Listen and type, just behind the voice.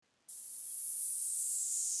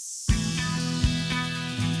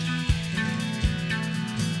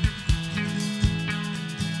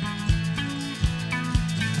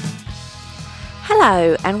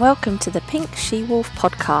Hello and welcome to the Pink She-Wolf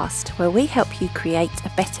podcast, where we help you create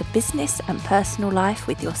a better business and personal life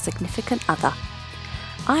with your significant other.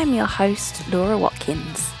 I am your host, Laura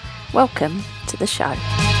Watkins. Welcome to the show.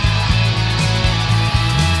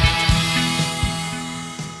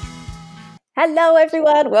 Hello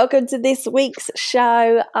everyone, welcome to this week's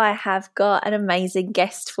show. I have got an amazing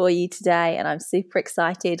guest for you today and I'm super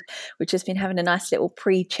excited. We've just been having a nice little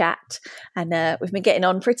pre-chat and we've been getting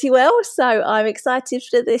on pretty well, so I'm excited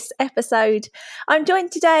for this episode. I'm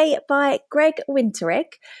joined today by Greg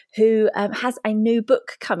Winteregg, who has a new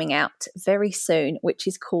book coming out very soon, which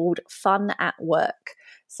is called Fun at Work.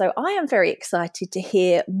 So I am very excited to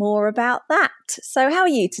hear more about that. So how are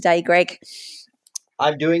you today, Greg?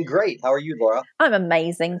 I'm doing great. How are you, Laura? I'm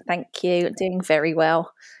amazing, thank you. Doing very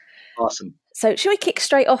well. Awesome. So, shall we kick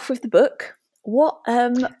straight off with the book? What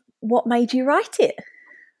made you write it?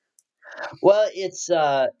 Well, it's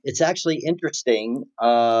actually interesting.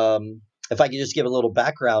 If I could just give a little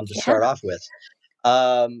background to start off with,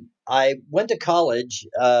 I went to college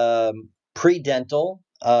pre-dental.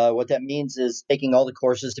 What that means is taking all the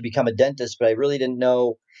courses to become a dentist, but I really didn't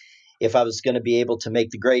know if I was going to be able to make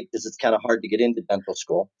the grade because it's kind of hard to get into dental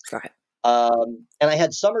school. Right. And I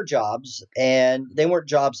had summer jobs, and they weren't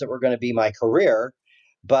jobs that were going to be my career,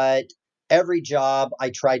 but every job I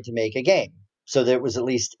tried to make a game so that it was at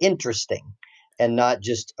least interesting and not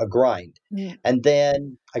just a grind. Mm. And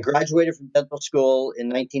then I graduated from dental school in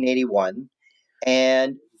 1981,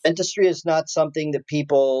 and dentistry is not something that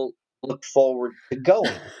people look forward to going.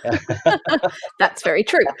 That's very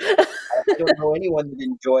true. I don't know anyone that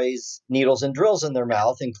enjoys needles and drills in their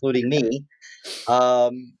mouth, including me.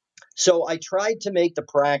 So I tried to make the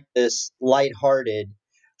practice lighthearted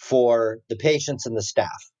for the patients and the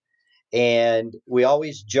staff. And we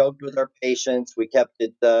always joked with our patients. We kept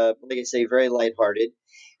it, like I say, very lighthearted.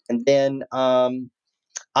 And then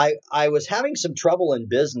I was having some trouble in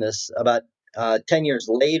business about 10 years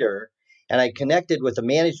later, and I connected with a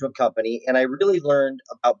management company, and I really learned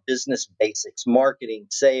about business basics, marketing,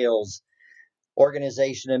 sales,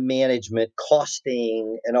 organization and management,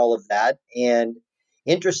 costing, and all of that. And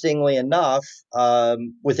interestingly enough,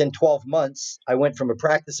 within 12 months, I went from a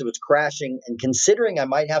practice that was crashing and considering I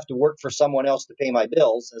might have to work for someone else to pay my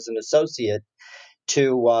bills as an associate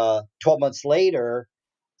to 12 months later,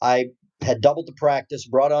 I had doubled the practice,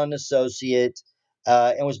 brought on an associate,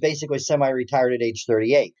 and was basically semi-retired at age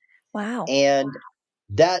 38. Wow. And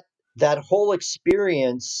that whole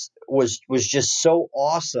experience was just so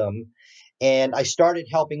awesome. And I started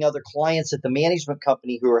helping other clients at the management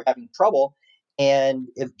company who were having trouble. And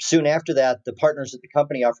soon after that, the partners at the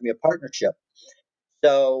company offered me a partnership.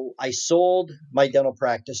 So I sold my dental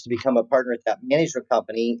practice to become a partner at that management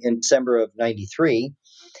company in December of '93.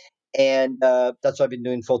 And that's what I've been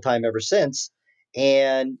doing full time ever since.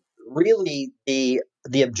 And really, the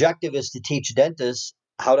objective is to teach dentists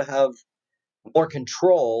how to have more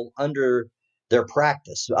control under their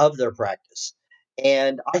practice, of their practice.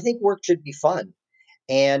 And I think work should be fun.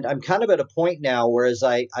 And I'm kind of at a point now where as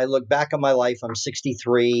I look back on my life, I'm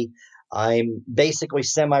 63. I'm basically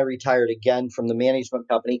semi-retired again from the management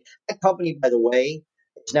company. That company, by the way,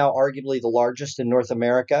 is now arguably the largest in North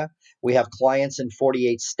America. We have clients in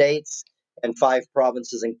 48 states and 5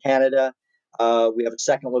 provinces in Canada. We have a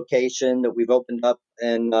second location that we've opened up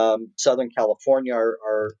in Southern California.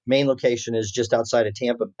 Our main location is just outside of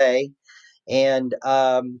Tampa Bay. And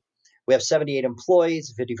we have 78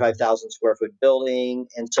 employees, a 55,000 square foot building.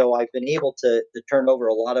 And so I've been able to turn over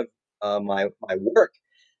a lot of my work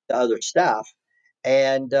to other staff.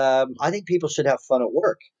 And I think people should have fun at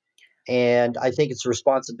work. And I think it's the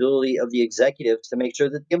responsibility of the executives to make sure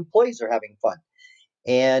that the employees are having fun.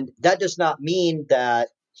 And that does not mean that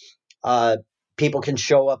people can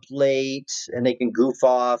show up late and they can goof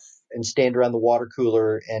off and stand around the water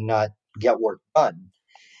cooler and not get work done.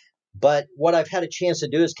 But what I've had a chance to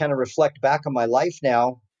do is kind of reflect back on my life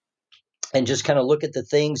now and just kind of look at the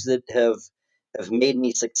things that have made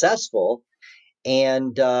me successful.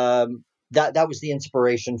 And that was the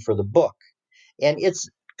inspiration for the book. And it's,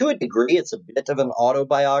 to a degree, it's a bit of an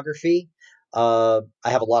autobiography. I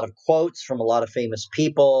have a lot of quotes from a lot of famous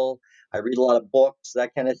people. I read a lot of books,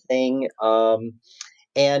 that kind of thing.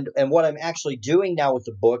 And what I'm actually doing now with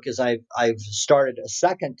the book is I've started a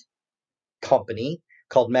second company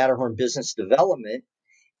called Matterhorn Business Development.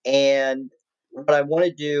 And what I want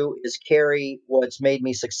to do is carry what's made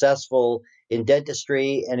me successful in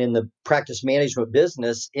dentistry and in the practice management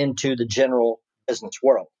business into the general business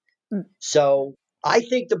world. Mm. So I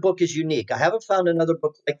think the book is unique. I haven't found another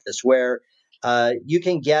book like this where you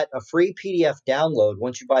can get a free PDF download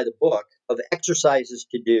once you buy the book of exercises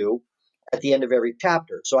to do at the end of every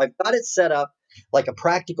chapter. So I've got it set up like a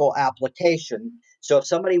practical application. So if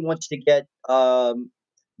somebody wants to get,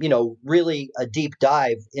 really a deep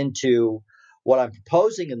dive into what I'm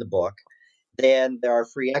proposing in the book, then there are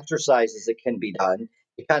free exercises that can be done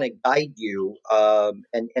to kind of guide you,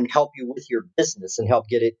 and help you with your business and help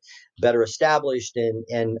get it better established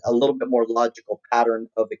and a little bit more logical pattern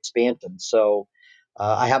of expansion. So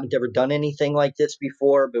I haven't ever done anything like this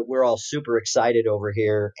before, but we're all super excited over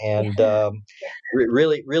here and Yeah.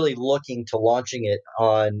 really, really looking to launching it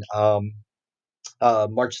on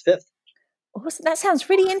March 5th. Awesome. That sounds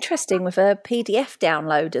really interesting with a PDF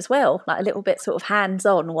download as well, like a little bit sort of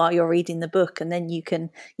hands-on while you're reading the book, and then you can,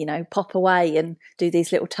 pop away and do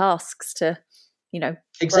these little tasks to, grow your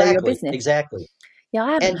Exactly, business. exactly. Yeah,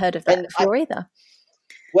 I haven't And heard of that and I, before either.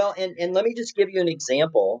 well, and let me just give you an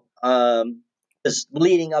example. Because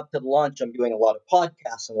leading up to the launch, I'm doing a lot of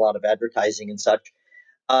podcasts and a lot of advertising and such.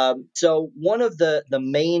 So one of the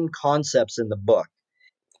main concepts in the book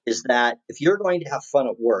is that if you're going to have fun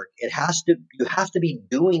at work, you have to be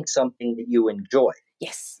doing something that you enjoy.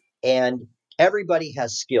 Yes. And everybody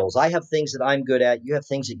has skills. I have things that I'm good at. You have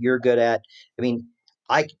things that you're good at. I mean,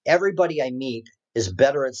 everybody I meet is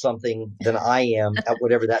better at something than I am at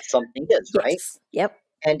whatever that something is, right? Yes. Yep.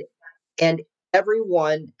 And and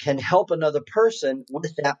everyone can help another person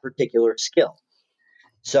with that particular skill.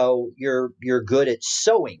 So you're good at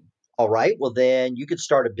sewing. All right. Well, then you could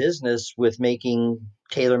start a business with making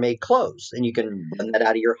tailor-made clothes and you can run that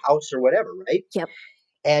out of your house or whatever, right? Yep.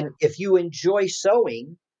 And if you enjoy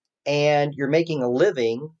sewing and you're making a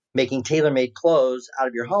living making tailor-made clothes out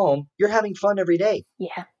of your home, you're having fun every day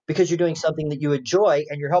Yeah. because you're doing something that you enjoy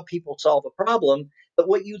and you're helping people solve a problem that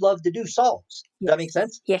what you love to do solves. Does that make Yes.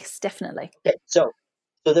 sense? Yes, definitely. Okay. So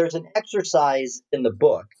there's an exercise in the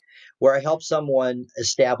book where I help someone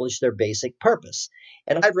establish their basic purpose.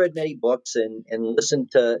 And I've read many books and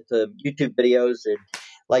listened to YouTube videos, and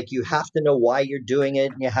like you have to know why you're doing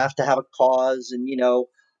it and you have to have a cause and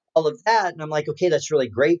all of that. And I'm like, okay, that's really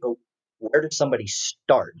great, but where does somebody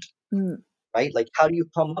start? Mm. Right? Like, how do you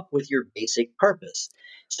come up with your basic purpose?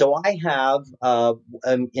 So I have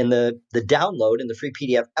in the download, in the free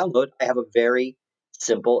PDF download, I have a very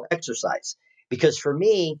simple exercise because for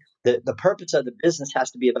me, the purpose of the business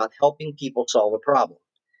has to be about helping people solve a problem,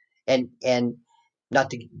 and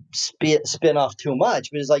not to spin off too much,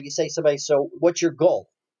 but it's like you say somebody, so what's your goal?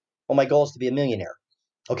 Well, my goal is to be a millionaire.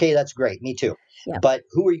 Okay, that's great. Me too. Yep. But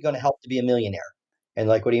who are you going to help to be a millionaire? And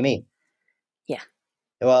like, what do you mean? Yeah.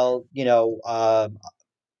 Well, I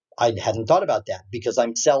hadn't thought about that because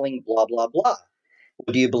I'm selling blah, blah, blah.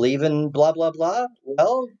 Do you believe in blah, blah, blah?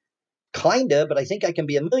 Well, kind of, but I think I can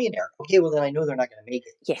be a millionaire. Okay, well, then I know they're not going to make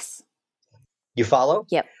it. Yes. You follow?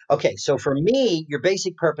 Yep. Okay, so for me, your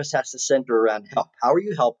basic purpose has to center around help. How are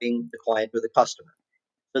you helping the client or the customer?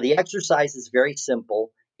 So the exercise is very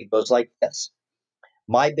simple. It goes like this.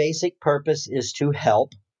 My basic purpose is to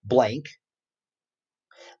help blank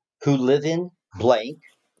who live in blank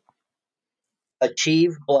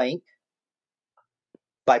achieve blank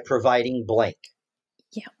by providing blank.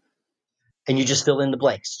 Yeah. And you just fill in the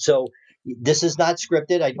blanks. So this is not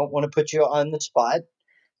scripted. I don't want to put you on the spot.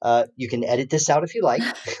 You can edit this out if you like.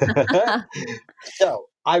 So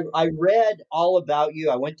I read all about you.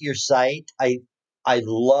 I went to your site. I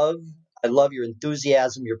love your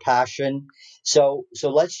enthusiasm, your passion. So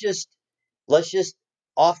let's just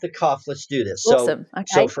off the cuff. Let's do this. So Awesome.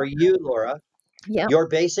 Okay. for you, Laura, Yeah. your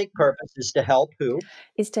basic purpose is to help who?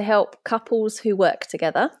 Is to help couples who work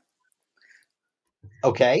together.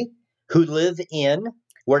 Okay, who live in?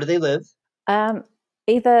 Where do they live?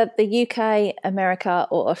 Either the UK, America,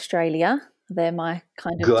 or Australia. They're my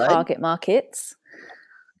kind of Good, target markets.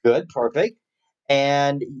 good, perfect.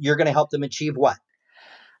 And you're going to help them achieve what?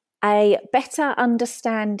 A better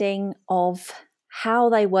understanding of how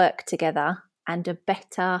they work together and a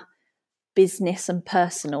better business and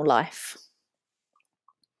personal life.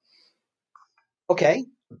 Okay,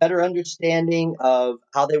 a better understanding of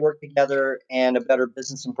how they work together and a better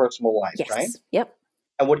business and personal life, right? Yes. Yep.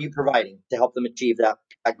 And what are you providing to help them achieve that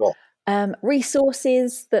goal?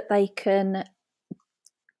 Resources that they can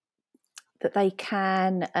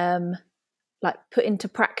like put into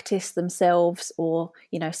practice themselves, or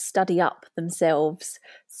study up themselves,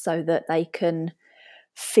 so that they can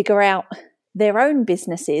figure out their own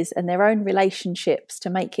businesses and their own relationships to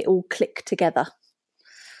make it all click together.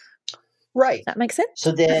 Right. That makes sense?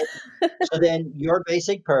 So then your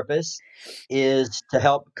basic purpose is to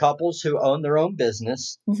help couples who own their own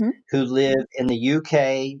business, who live in the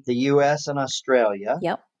UK, the US, and Australia.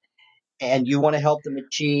 Yep. And you want to help them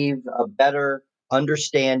achieve a better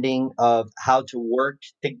understanding of how to work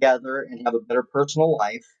together and have a better personal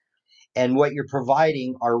life. And what you're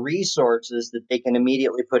providing are resources that they can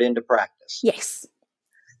immediately put into practice. Yes.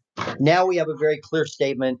 Now we have a very clear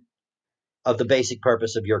statement of the basic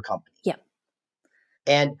purpose of your company. Yeah.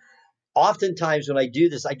 And oftentimes when I do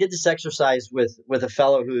this, I did this exercise with a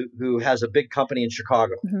fellow who has a big company in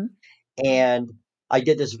Chicago. Mm-hmm. And I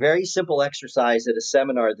did this very simple exercise at a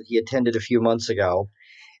seminar that he attended a few months ago.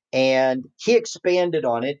 And he expanded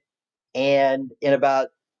on it. And in about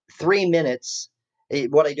 3 minutes,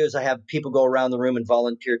 what I do is I have people go around the room and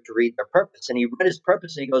volunteer to read their purpose. And he read his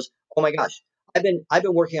purpose and he goes, "Oh my gosh, I've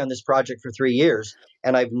been working on this project for 3 years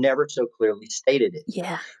and I've never so clearly stated it."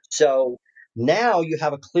 Yeah. So now you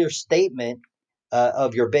have a clear statement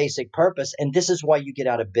of your basic purpose, and this is why you get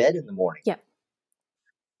out of bed in the morning. Yeah.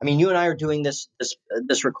 I mean, you and I are doing this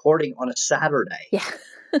recording on a Saturday. Yeah.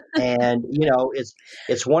 And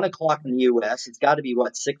it's 1 o'clock in the U.S. It's got to be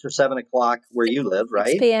what, 6 or 7 o'clock where you live, right?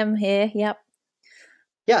 6 p.m. here. Yep.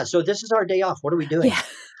 Yeah. So this is our day off. What are we doing? Yeah.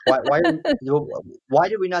 Why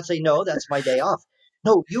did we not say, no, that's my day off?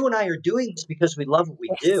 No, you and I are doing this because we love what we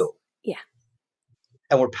Yes. do. Yeah.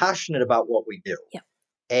 And we're passionate about what we do. Yeah.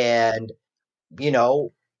 And,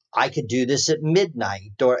 I could do this at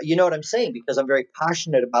midnight, or you know what I'm saying? Because I'm very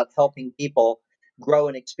passionate about helping people grow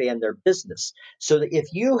and expand their business. So that if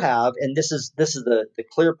you have, and this is the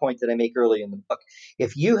clear point that I make early in the book,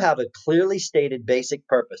 if you have a clearly stated basic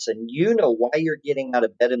purpose and you know why you're getting out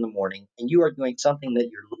of bed in the morning and you are doing something that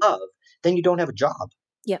you love, then you don't have a job.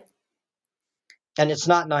 Yep. And it's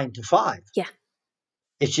not 9 to 5. Yeah.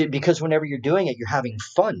 It's just because whenever you're doing it, you're having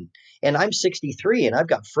fun. And I'm 63 and I've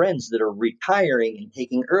got friends that are retiring and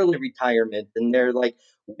taking early retirement. And they're like,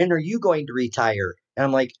 "When are you going to retire?" And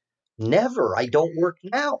I'm like, "Never. I don't work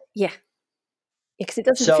now." Yeah. Because it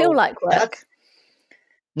doesn't feel like work.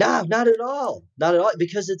 No, not at all. Not at all.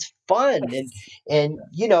 Because it's fun. Yes. And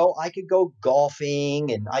I could go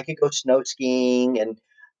golfing and I could go snow skiing and,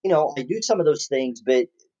 I do some of those things, but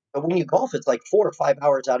when you golf, it's like 4 or 5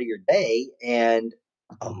 hours out of your day. And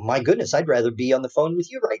oh, my goodness, I'd rather be on the phone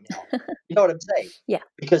with you right now. You know what I'm saying? Yeah.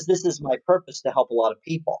 Because this is my purpose to help a lot of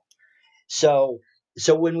people. So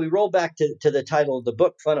when we roll back to the title of the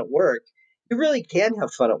book, Fun at Work, you really can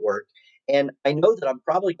have fun at work. And I know that I'm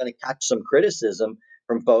probably going to catch some criticism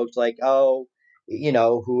from folks like, "Oh,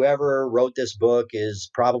 whoever wrote this book is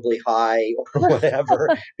probably high," or whatever,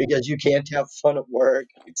 because you can't have fun at work,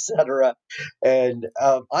 etc. And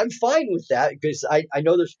I'm fine with that because I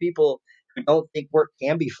know there's people who don't think work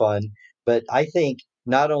can be fun, but I think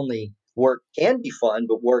not only work can be fun,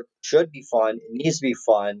 but work should be fun. It needs to be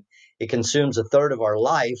fun. It consumes a third of our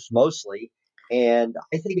life mostly. And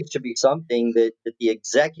I think it should be something that the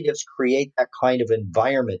executives create that kind of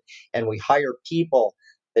environment and we hire people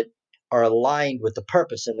that are aligned with the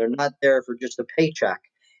purpose and they're not there for just a paycheck.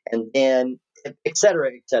 And then, et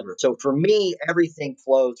cetera, et cetera. So for me, everything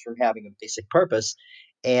flows from having a basic purpose.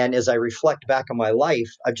 And as I reflect back on my life,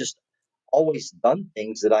 I've just always done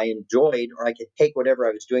things that I enjoyed, or I could take whatever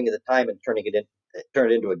I was doing at the time and turn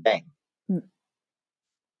it into a game.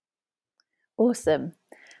 Awesome.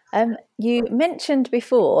 You mentioned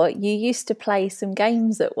before you used to play some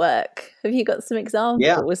games at work. Have you got some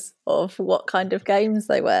examples of what kind of games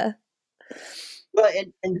they were? Well,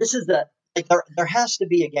 and this is there has to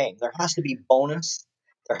be a game. There has to be bonus.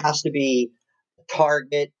 There has to be a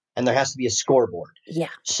target, and there has to be a scoreboard. Yeah.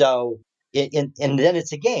 So, and then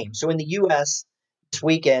it's a game. So in the U.S., this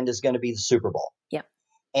weekend is going to be the Super Bowl. Yeah.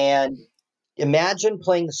 And imagine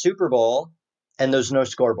playing the Super Bowl and there's no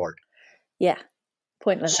scoreboard. Yeah.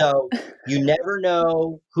 Pointless. So you never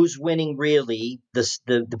know who's winning really.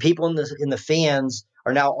 The people in the fans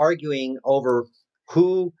are now arguing over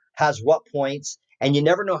who has what points, and you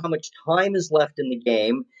never know how much time is left in the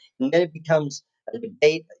game, and then it becomes a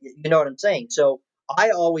debate. You know what I'm saying? So I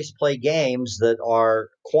always play games that are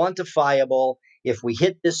quantifiable. If we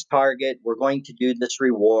hit this target, we're going to do this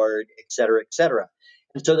reward, et cetera, et cetera.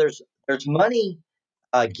 And so there's money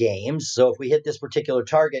games. So if we hit this particular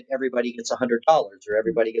target, everybody gets $100 or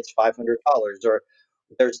everybody gets $500 or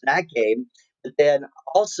there's that game. But then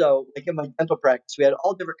also, like in my dental practice, we had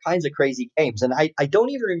all different kinds of crazy games. And I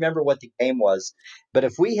don't even remember what the game was. But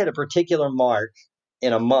if we hit a particular mark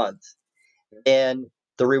in a month, then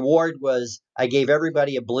the reward was I gave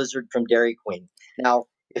everybody a Blizzard from Dairy Queen. Now,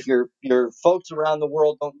 if your folks around the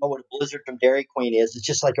world don't know what a Blizzard from Dairy Queen is, it's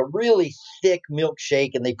just like a really thick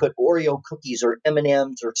milkshake, and they put Oreo cookies or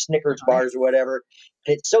M&Ms or Snickers bars or whatever.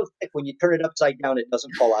 And it's so thick when you turn it upside down, it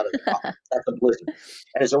doesn't fall out of the top. That's a Blizzard,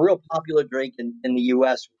 and it's a real popular drink in the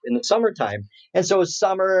U.S. in the summertime. And so it's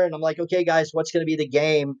summer, and I'm like, okay, guys, what's going to be the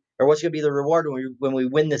game? or what's going to be the reward when we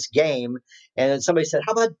win this game? And then somebody said,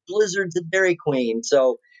 how about Blizzards at Dairy Queen?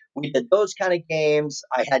 So we did those kind of games.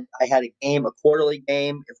 I had a quarterly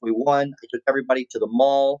game. If we won, I took everybody to the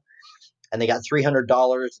mall and they got $300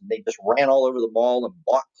 and they just ran all over the mall and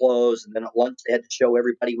bought clothes. And then at lunch they had to show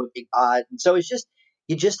everybody what they got. And so it's just,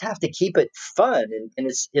 you just have to keep it fun. And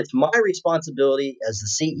it's my responsibility as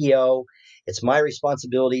the CEO. It's my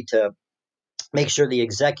responsibility to make sure the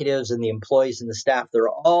executives and the employees and the staff, they're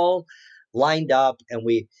all lined up. And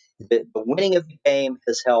the winning of the game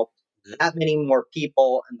has helped that many more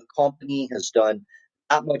people and the company has done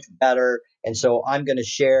that much better. And so I'm going to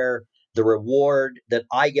share the reward that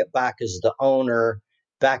I get back as the owner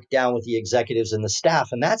back down with the executives and the staff.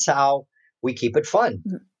 And that's how we keep it fun.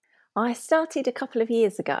 I started a couple of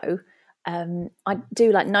years ago. I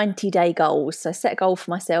do like 90-day goals. So set a goal for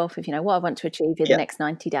myself of, what I want to achieve in the next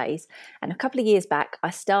 90 days. And a couple of years back, I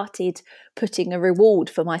started putting a reward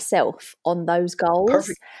for myself on those goals.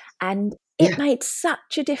 Perfect. And it made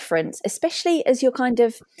such a difference, especially as you're kind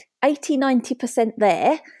of 80, 90%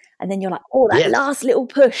 there. And then you're like, oh, that last little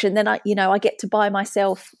push. And then I get to buy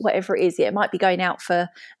myself whatever it is. It might be going out for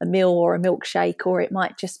a meal or a milkshake, or it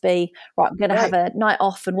might just be, right, I'm going to have a night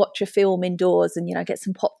off and watch a film indoors and, get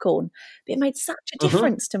some popcorn. But it made such a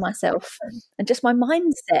difference to myself and just my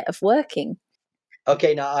mindset of working.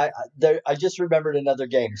 Okay. Now I just remembered another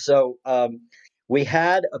game. So, we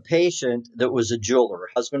had a patient that was a jeweler,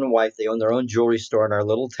 husband and wife. They own their own jewelry store in our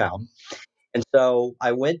little town. And so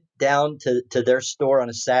I went down to their store on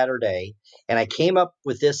a Saturday and I came up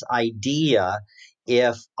with this idea.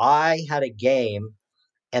 If I had a game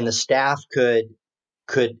and the staff could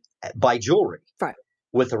buy jewelry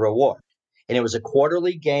with a reward, and it was a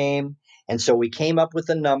quarterly game. And so we came up with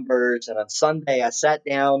the numbers. And on Sunday, I sat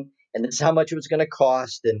down and this is how much it was going to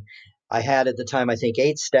cost. And I had at the time, I think,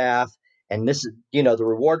 8 staff. And this is, the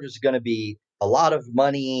reward was going to be a lot of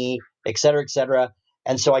money, et cetera, et cetera.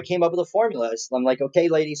 And so I came up with a formula. I'm like, okay,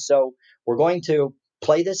 ladies, so we're going to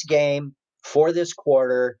play this game for this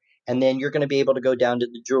quarter. And then you're going to be able to go down to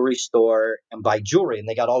the jewelry store and buy jewelry. And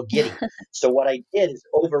they got all giddy. So what I did is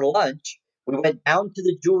over lunch, we went down to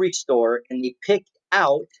the jewelry store and they picked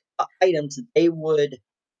out items that they would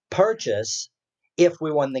purchase if we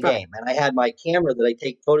won the game. And I had my camera that I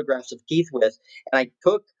take photographs of Keith with, and I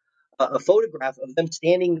took a photograph of them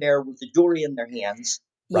standing there with the jewelry in their hands,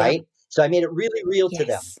 right? So I made it really real to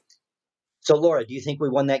them. So Laura, do you think we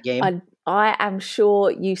won that game? I am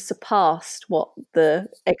sure you surpassed what the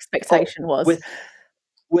expectation was.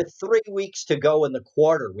 With 3 weeks to go in the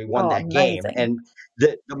quarter, we won that game. And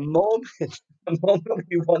the moment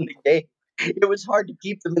we won the game, it was hard to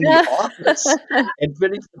keep them in the office and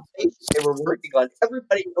finish the patient they were working on.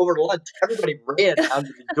 Everybody over lunch, everybody ran down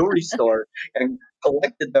to the jewelry store and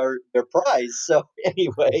collected their prize. So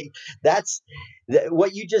anyway, that's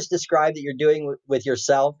what you just described that you're doing with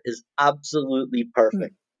yourself is absolutely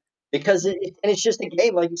perfect. Because it's just a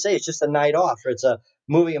game, like you say, it's just a night off, or it's a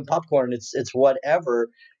movie and popcorn. It's whatever.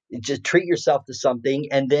 You just treat yourself to something,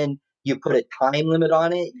 and then you put a time limit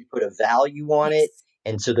on it. You put a value on it,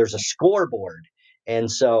 and so there's a scoreboard. And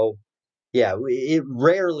so, it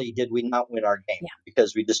rarely did we not win our game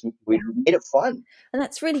because we made it fun. And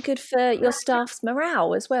that's really good for your staff's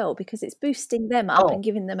morale as well, because it's boosting them up and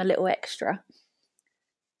giving them a little extra.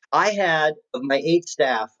 I had, of my 8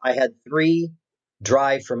 staff, I had 3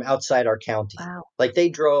 drive from outside our county. Wow. Like they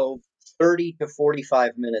drove 30 to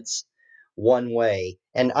 45 minutes one way.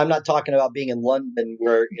 And I'm not talking about being in London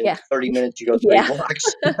where in 30 minutes you go 3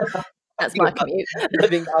 blocks. That's my commute.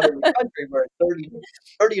 Living out in the country where a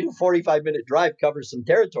 30 to 45 minute drive covers some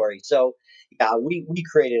territory. So we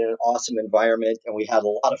created an awesome environment and we had a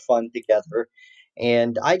lot of fun together.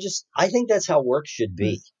 And I think that's how work should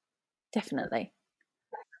be. Definitely.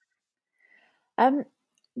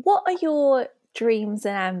 What are your dreams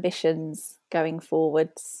and ambitions going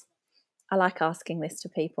forwards? I like asking this to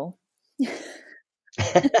people.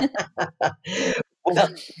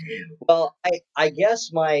 Well, I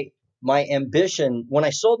guess my ambition when I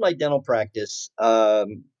sold my dental practice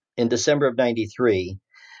in December of '93,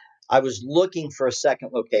 I was looking for a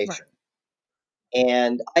second location,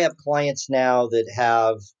 and I have clients now that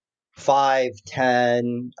have 5,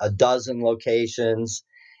 10, a dozen locations.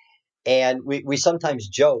 And we sometimes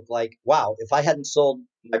joke like, wow, if I hadn't sold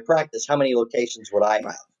my practice, how many locations would I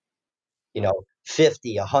have?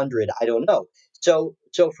 50, 100, I don't know. So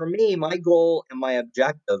for me, my goal and my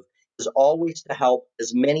objective is always to help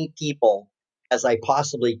as many people as I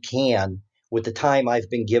possibly can with the time I've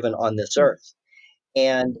been given on this earth.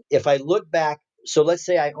 And if I look back, so let's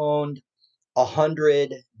say I owned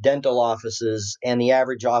 100 dental offices, and the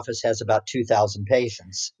average office has about 2,000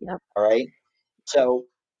 patients. Yep. All right. So,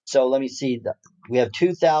 let me see. We have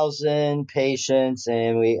 2,000 patients,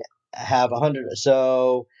 and we have 100.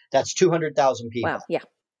 So that's 200,000 people. Wow. Yeah.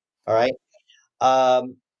 All right.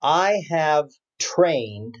 I have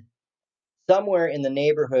trained somewhere in the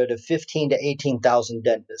neighborhood of 15 to 18,000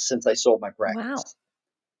 dentists since I sold my practice. Wow.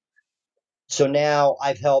 So now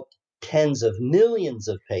I've helped tens of millions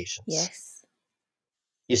of patients. Yes.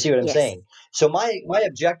 You see what I'm Yes. saying? So my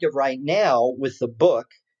objective right now with the book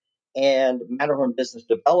and Matterhorn Business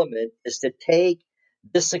Development is to take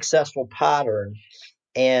this successful pattern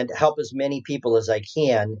and help as many people as I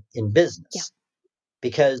can in business. Yeah.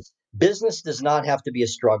 Because business does not have to be a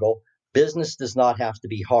struggle. Business does not have to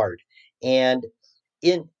be hard. And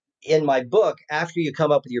in my book, after you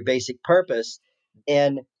come up with your basic purpose,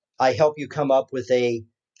 then I help you come up with a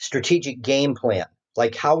strategic game plan.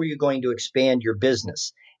 Like, how are you going to expand your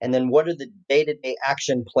business? And then what are the day-to-day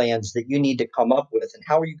action plans that you need to come up with? And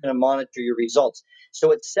how are you going to monitor your results?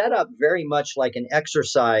 So it's set up very much like an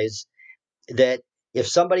exercise that if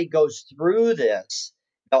somebody goes through this,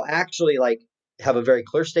 they'll actually like have a very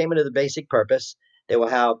clear statement of the basic purpose. They will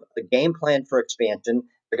have a game plan for expansion.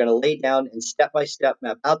 They're going to lay down and step by step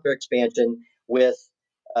map out their expansion with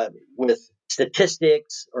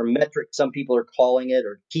statistics or metrics. Some people are calling it,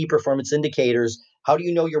 or key performance indicators. How do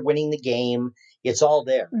you know you're winning the game? It's all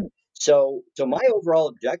there. Mm. So my overall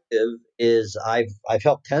objective is I've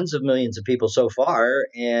helped tens of millions of people so far,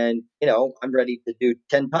 and I'm ready to do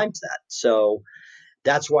 10 times that. So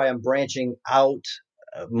that's why I'm branching out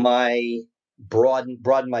my broaden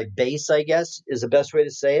my base, I guess is the best way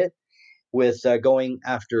to say it, with going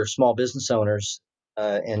after small business owners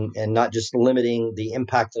and not just limiting the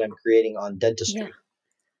impact that I'm creating on dentistry. Yeah.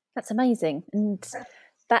 That's amazing. And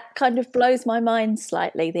that kind of blows my mind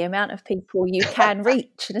slightly, the amount of people you can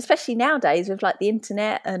reach. And especially nowadays with like the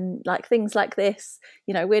internet and like things like this,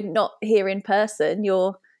 we're not here in person.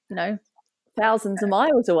 You're, thousands of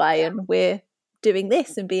miles away, and we're doing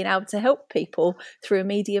this and being able to help people through a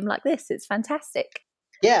medium like this. It's fantastic.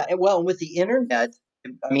 Yeah. And well, with the internet,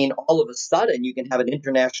 I mean, all of a sudden you can have an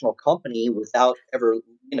international company without ever,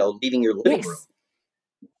 leaving your living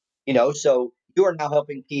room. So you are now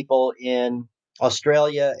helping people in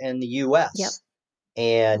Australia and the US. Yep.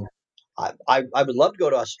 And I would love to go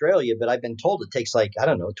to Australia, but I've been told it takes like, I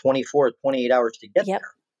don't know, 24, 28 hours to get Yep.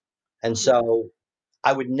 there. And so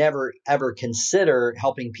I would never, ever consider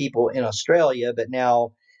helping people in Australia. But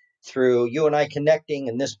now through you and I connecting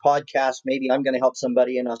and this podcast, maybe I'm going to help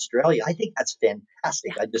somebody in Australia. I think that's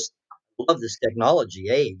fantastic. Yeah. I just love this technology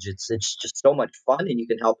age. It's just so much fun, and you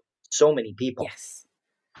can help so many people. Yes.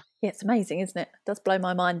 Yeah, it's amazing, isn't it? It does blow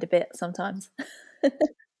my mind a bit sometimes.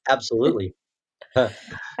 Absolutely.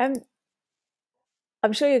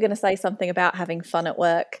 I'm sure you're going to say something about having fun at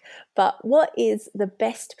work, but what is the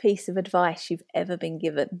best piece of advice you've ever been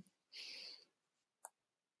given?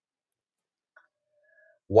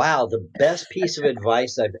 Wow, the best piece of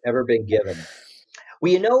advice I've ever been given.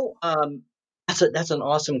 Well, that's an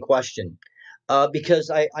awesome question, because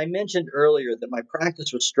I mentioned earlier that my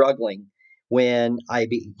practice was struggling when I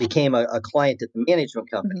became a client at the management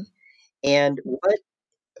company, and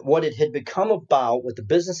what it had become about, what the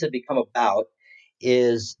business had become about,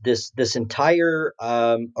 is this entire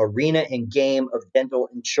arena and game of dental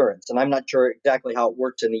insurance. And I'm not sure exactly how it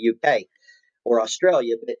works in the UK or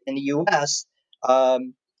Australia, but in the US,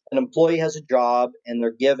 an employee has a job and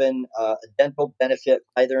they're given a dental benefit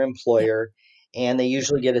by their employer, and they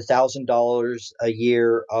usually get $1,000 a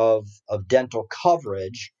year of dental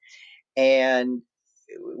coverage. And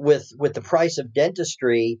with the price of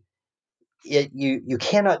dentistry, you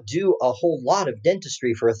cannot do a whole lot of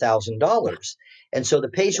dentistry for $1,000. And so the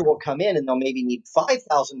patient will come in and they'll maybe need $5,000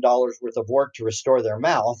 worth of work to restore their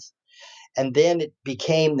mouth. And then it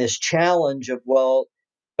became this challenge of, well,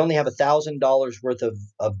 I only have $1,000 worth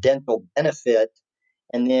of dental benefit.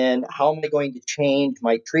 And then how am I going to change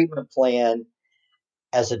my treatment plan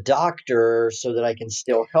as a doctor so that I can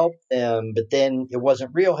still help them? But then it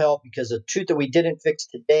wasn't real help, because the tooth that we didn't fix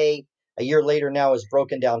today, a year later now, is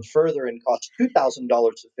broken down further and costs $2,000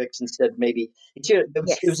 to fix instead. Maybe it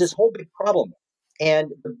was this whole big problem.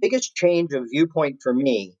 And the biggest change of viewpoint for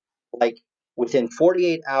me, like within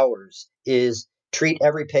 48 hours, is treat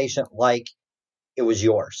every patient like it was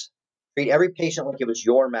yours. Treat every patient like it was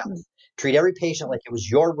your mouth. Treat every patient like it was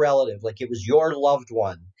your relative, like it was your loved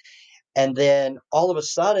one. And then all of a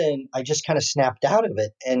sudden, I just kind of snapped out of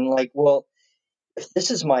it and like, well, if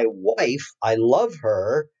this is my wife, I love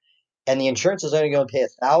her, and the insurance is only going to pay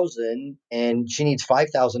 $1,000, and she needs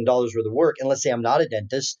 $5,000 worth of work. And let's say I'm not a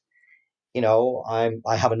dentist,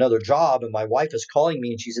 I have another job and my wife is calling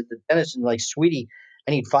me and she's at the dentist and like, sweetie,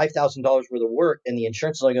 I need $5,000 worth of work and the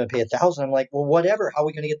insurance is only going to pay 1,000. I'm like, well, whatever. How are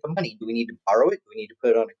we going to get the money? Do we need to borrow it? Do we need to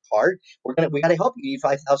put it on a card? We got to help you. You need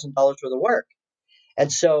 $5,000 worth of work.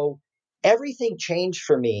 And so everything changed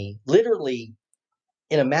for me literally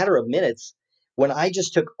in a matter of minutes when I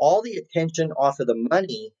just took all the attention off of the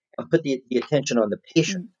money and put the attention on the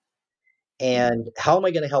patient. And how am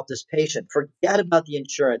I going to help this patient? Forget about the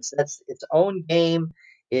insurance. That's its own game.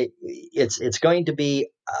 It's going to be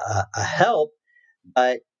a help,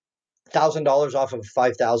 but $1,000 off of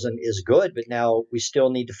 5,000 is good. But now we still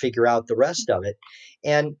need to figure out the rest of it.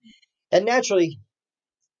 And naturally,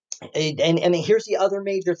 and here's the other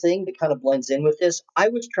major thing that kind of blends in with this. I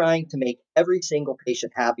was trying to make every single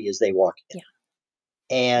patient happy as they walked in. Yeah.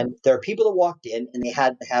 And there are people that walked in and they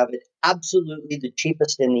had to have it absolutely the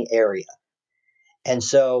cheapest in the area. And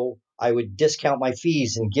so I would discount my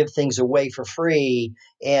fees and give things away for free.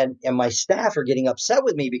 And my staff are getting upset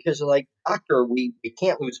with me because they're like, doctor, we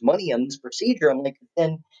can't lose money on this procedure. I'm like,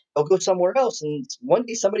 then they'll go somewhere else. And one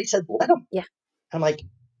day somebody said, let them. Yeah. I'm like,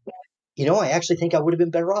 I actually think I would have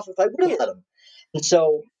been better off if I would have let them. And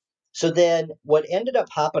so then what ended up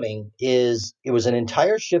happening is it was an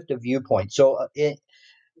entire shift of viewpoint. So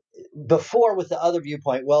before with the other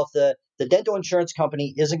viewpoint, well, if the dental insurance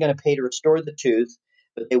company isn't going to pay to restore the tooth,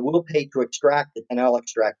 but they will pay to extract it, and I'll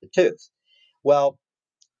extract the tooth. Well,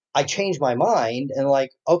 I changed my mind and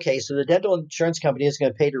like, okay, so the dental insurance company is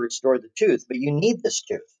going to pay to restore the tooth, but you need this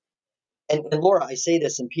tooth. And Laura, I say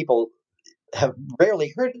this and people have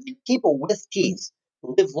rarely heard it. People with teeth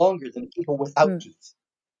live longer than people without teeth.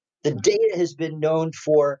 The data has been known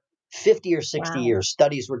for 50 or 60 years.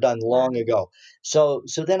 Studies were done long ago. So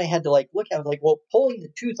then I had to look at it like, well, pulling the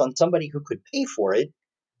tooth on somebody who could pay for it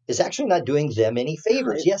is actually not doing them any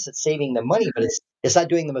favors. No. Yes, it's saving them money, but it's not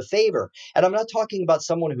doing them a favor. And I'm not talking about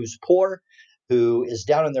someone who's poor, who is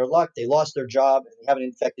down in their luck. They lost their job and they have an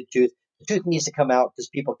infected tooth. The tooth needs to come out because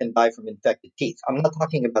people can die from infected teeth. I'm not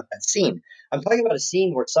talking about that scene. I'm talking about a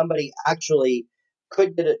scene where somebody actually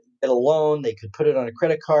could get a loan. They could put it on a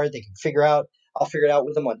credit card. They could I'll figure it out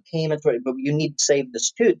with them on payments, but you need to save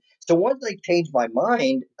this tooth. So once I changed my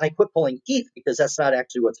mind, I quit pulling teeth because that's not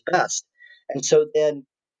actually what's best. And so then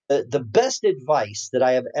the best advice that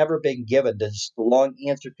I have ever been given, this long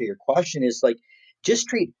answer to your question, is just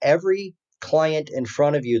treat every client in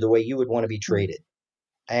front of you the way you would want to be treated,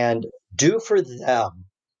 and do for them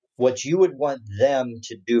what you would want them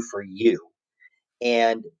to do for you,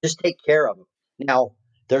 and just take care of them. Now,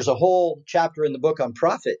 there's a whole chapter in the book on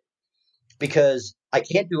profit because I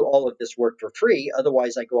can't do all of this work for free.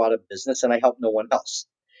 Otherwise, I go out of business and I help no one else.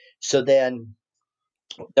 So then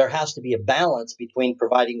there has to be a balance between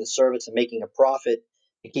providing the service and making a profit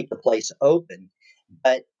to keep the place open.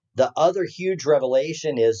 But the other huge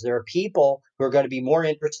revelation is there are people who are going to be more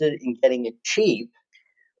interested in getting it cheap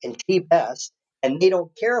and cheapest, and they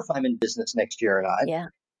don't care if I'm in business next year or not. Yeah.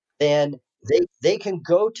 Then they can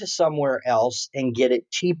go to somewhere else and get it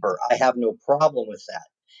cheaper. I have no problem with that.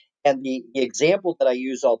 And the example that I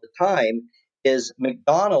use all the time is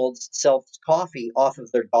McDonald's sells coffee off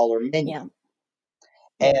of their dollar menu. Yeah.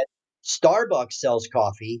 And Starbucks sells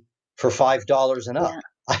coffee for $5 and up.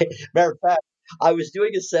 Yeah. Matter of fact, I was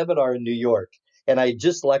doing a seminar in New York and I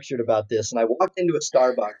just lectured about this. And I walked into a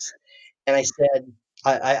Starbucks and I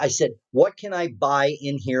said, what can I buy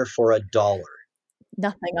in here for $1?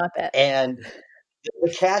 Nothing, I bet. And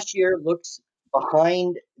the cashier looks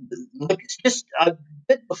just a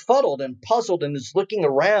bit befuddled and puzzled and is looking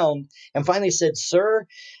around and finally said, sir,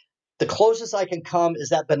 the closest I can come is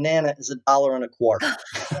that banana is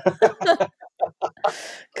 $1.25.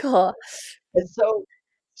 Cool. And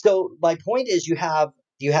so my point is you have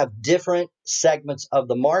different segments of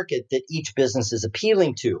the market that each business is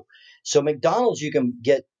appealing to. So McDonald's, you can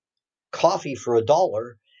get coffee for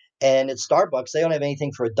 $1, and at Starbucks, they don't have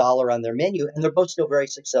anything for $1 on their menu, and they're both still very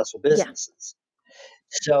successful businesses.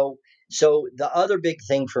 So the other big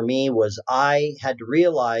thing for me was I had to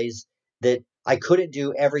realize that I couldn't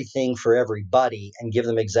do everything for everybody and give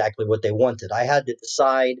them exactly what they wanted. I had to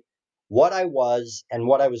decide what I was and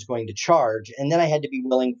what I was going to charge, and then I had to be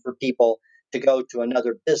willing for people to go to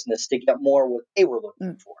another business to get more what they were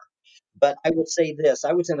looking for. But I would say this,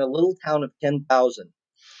 I was in a little town of 10,000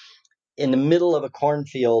 in the middle of a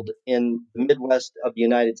cornfield in the Midwest of the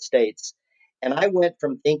United States. And I went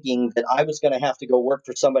from thinking that I was going to have to go work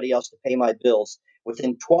for somebody else to pay my bills.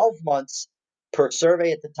 Within 12 months, per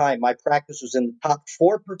survey at the time, my practice was in the top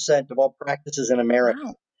 4% of all practices in America.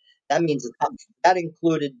 Wow. That means that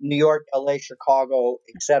included New York, LA, Chicago,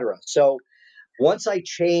 etc. So once I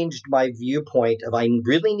changed my viewpoint of I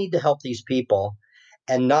really need to help these people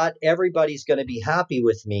and not everybody's going to be happy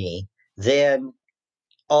with me, then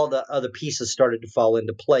all the other pieces started to fall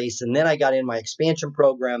into place. And then I got in my expansion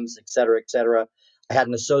programs, et cetera, et cetera. I had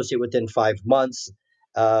an associate within 5 months,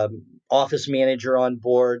 office manager on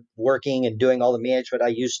board, working and doing all the management I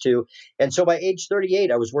used to. And so by age 38,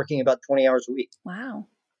 I was working about 20 hours a week. Wow.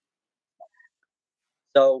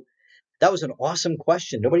 So that was an awesome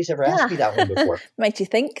question. Nobody's ever asked me that one before. Made you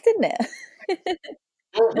think, didn't it?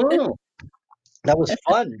 Mhm. That was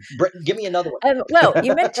fun. Give me another one. Well,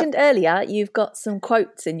 you mentioned earlier you've got some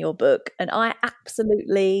quotes in your book, and I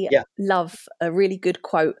absolutely Yeah. love a really good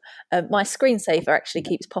quote. My screensaver actually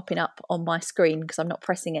keeps popping up on my screen because I'm not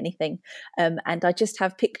pressing anything, and I just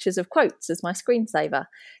have pictures of quotes as my screensaver.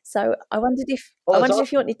 So I wondered if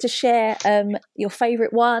if you wanted to share your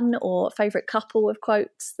favourite one or favourite couple of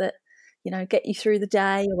quotes that get you through the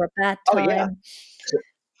day or a bad time. Oh yeah.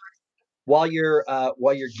 While you're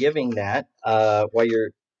giving that, while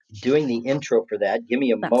you're doing the intro for that, give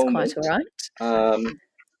me a That's moment. quite all right.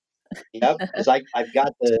 Yep, because I've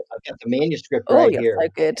got the manuscript Oh, right you're here, so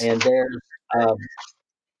good. and there's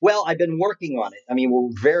well, I've been working on it. I mean,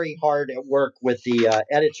 we're very hard at work with the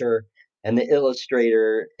editor and the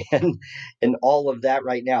illustrator and all of that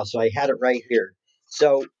right now. So I had it right here.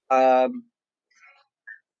 So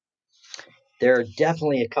there are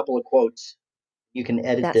definitely a couple of quotes. You can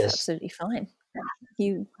edit That's this. absolutely fine.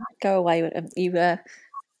 You go away with you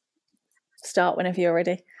start whenever you're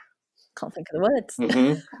ready. Can't think of the words.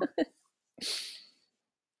 Mm-hmm.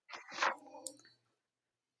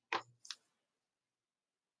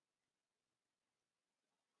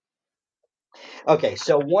 Okay,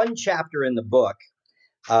 so one chapter in the book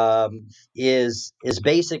is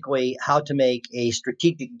basically how to make a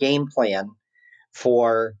strategic game plan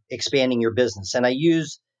for expanding your business, and I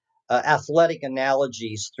use athletic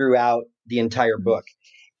analogies throughout the entire book.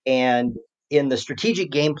 And in the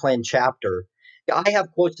strategic game plan chapter, I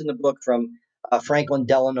have quotes in the book from Franklin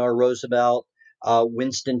Delano Roosevelt,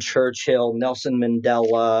 Winston Churchill, Nelson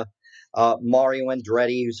Mandela, Mario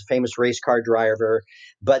Andretti, who's a famous race car driver.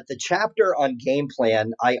 But the chapter on game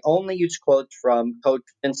plan, I only use quotes from Coach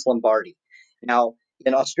Vince Lombardi. Now,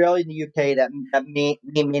 in Australia and the UK, that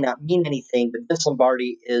may not mean anything, but Vince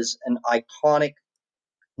Lombardi is an iconic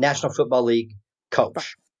National Football League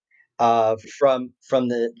coach from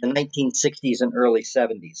the 1960s and early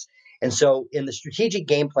 70s. And so in the strategic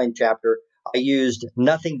game plan chapter, I used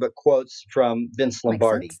nothing but quotes from Vince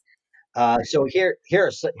Lombardi. So here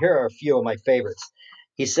are a few of my favorites.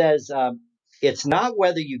 He says, "It's not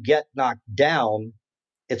whether you get knocked down,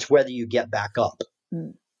 it's whether you get back up."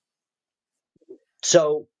 Mm.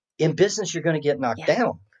 So in business, you're going to get knocked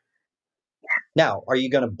down. Now, are you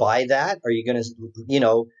going to buy that? Are you going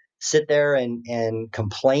to, sit there and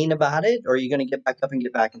complain about it? Or are you going to get back up and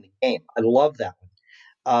get back in the game? I love that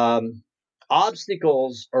one.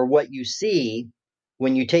 Obstacles are what you see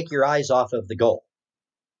when you take your eyes off of the goal.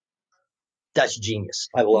 That's genius.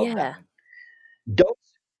 I love that one.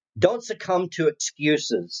 Don't succumb to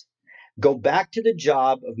excuses. Go back to the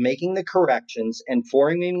job of making the corrections and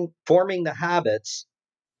forming the habits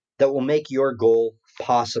that will make your goal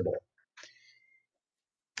possible.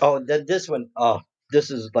 Oh, this one, this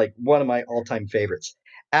is like one of my all-time favorites.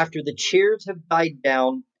 After the cheers have died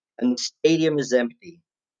down and the stadium is empty,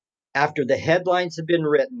 after the headlines have been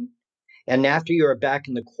written, and after you are back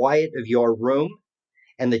in the quiet of your room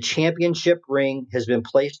and the championship ring has been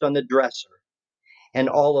placed on the dresser and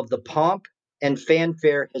all of the pomp and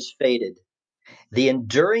fanfare has faded, the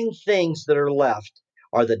enduring things that are left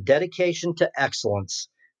are the dedication to excellence,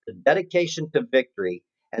 the dedication to victory,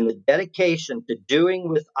 and the dedication to doing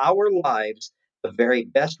with our lives the very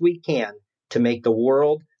best we can to make the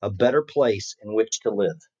world a better place in which to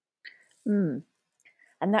live. Mm.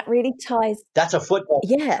 And that really ties. That's a football.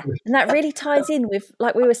 Yeah, and that really ties in with,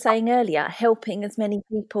 like we were saying earlier, helping as many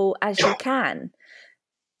people as you can.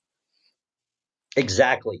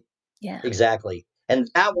 Exactly. Yeah. Exactly. And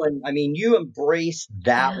that one, I mean, you embrace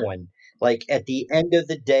that one. Like at the end of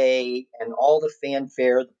the day, and all the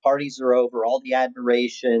fanfare, the parties are over, all the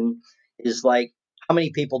admiration is like, how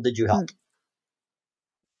many people did you help?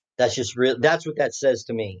 That's just real. That's what that says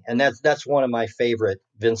to me, and that's one of my favorite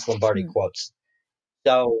Vince Lombardi quotes.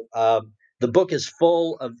 So the book is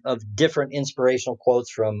full of different inspirational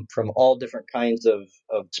quotes from all different kinds of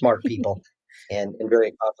smart people and very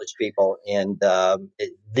accomplished people. And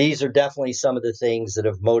these are definitely some of the things that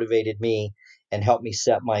have motivated me and helped me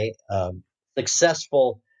set my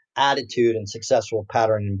successful attitude and successful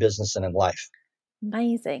pattern in business and in life.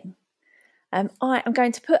 Amazing. I am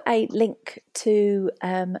going to put a link to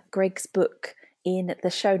Greg's book in the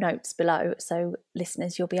show notes below. So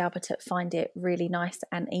listeners, you'll be able to find it really nice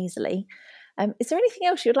and easily. Is there anything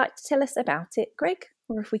else you'd like to tell us about it, Greg?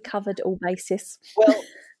 Or have we covered all bases?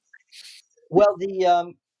 Well,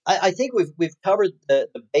 I think we've covered the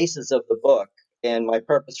basis of the book and my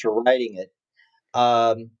purpose for writing it.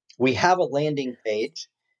 We have a landing page.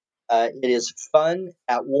 It is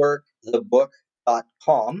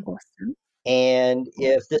funatworkthebook.com. Awesome. And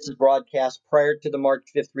if this is broadcast prior to the March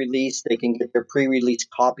 5th release, they can get their pre-release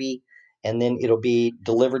copy, and then it'll be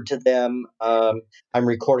delivered to them. I'm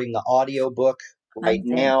recording the audio book right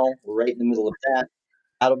now. We're right in the middle of that.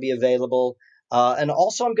 That'll be available. And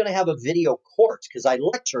also, I'm going to have a video course because I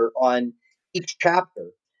lecture on each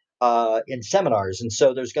chapter in seminars. And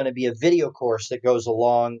so there's going to be a video course that goes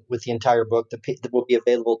along with the entire book that will be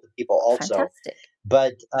available to people also. Fantastic.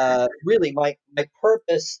 But really, my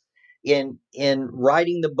purpose in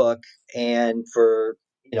writing the book and for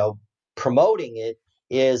promoting it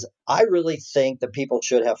is I really think that people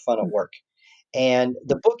should have fun at work. And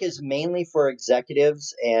the book is mainly for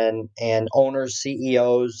executives and owners,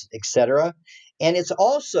 CEOs, etc. And it's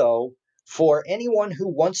also for anyone who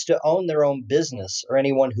wants to own their own business or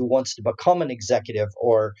anyone who wants to become an executive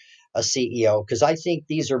or a CEO, because I think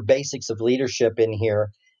these are basics of leadership in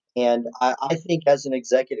here. And I think as an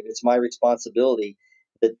executive, it's my responsibility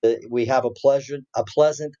that we have a pleasant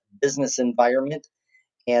business environment.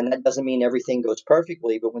 And that doesn't mean everything goes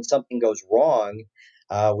perfectly, but when something goes wrong,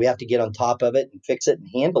 we have to get on top of it and fix it and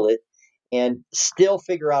handle it, and still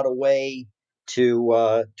figure out a way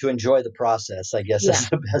to enjoy the process, I guess is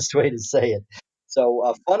the best way to say it.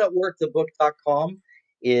 So funatworkthebook.com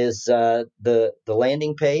is the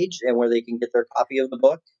landing page and where they can get their copy of the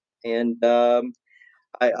book. And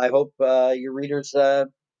I hope your readers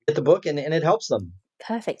get the book and it helps them.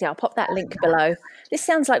 Perfect. Yeah, I'll pop that link below. This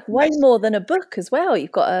sounds like way more than a book as well.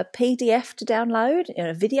 You've got a PDF to download and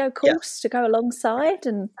a video course to go alongside.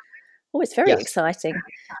 And it's very exciting.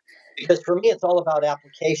 Because for me, it's all about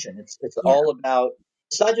application. It's all about,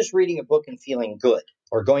 it's not just reading a book and feeling good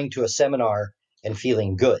or going to a seminar and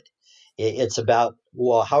feeling good. It's about,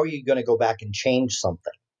 well, how are you going to go back and change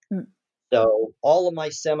something? So all of my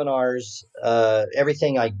seminars,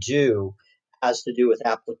 everything I do has to do with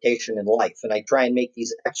application in life. And I try and make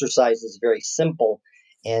these exercises very simple,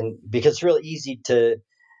 and because it's really easy to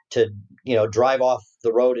drive off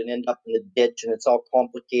the road and end up in the ditch and it's all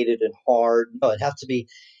complicated and hard. No, it has to be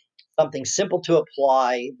something simple to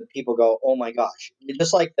apply that people go, oh my gosh.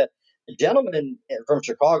 Just like the gentleman from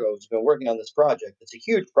Chicago who's been working on this project. It's a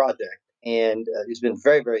huge project, and he's been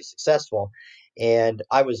very, very successful. And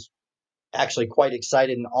I was actually quite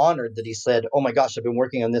excited and honored that he said, oh my gosh, I've been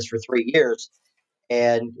working on this for 3 years,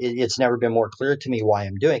 and it's never been more clear to me why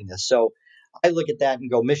I'm doing this. So I look at that and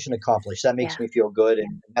go, mission accomplished. That makes me feel good,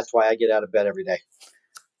 and that's why I get out of bed every day.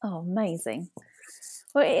 Oh, amazing.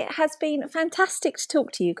 Well, it has been fantastic to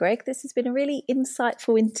talk to you, Greg. This has been a really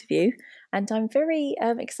insightful interview, and I'm very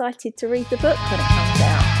excited to read the book when it comes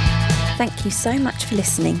out. Thank you so much for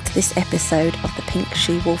listening to this episode of the Pink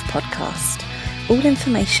She-Wolf podcast. All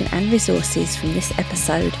information and resources from this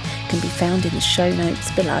episode can be found in the show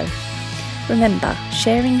notes below. Remember,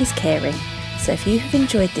 sharing is caring, so if you have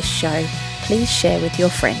enjoyed this show, please share with your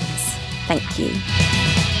friends. Thank you.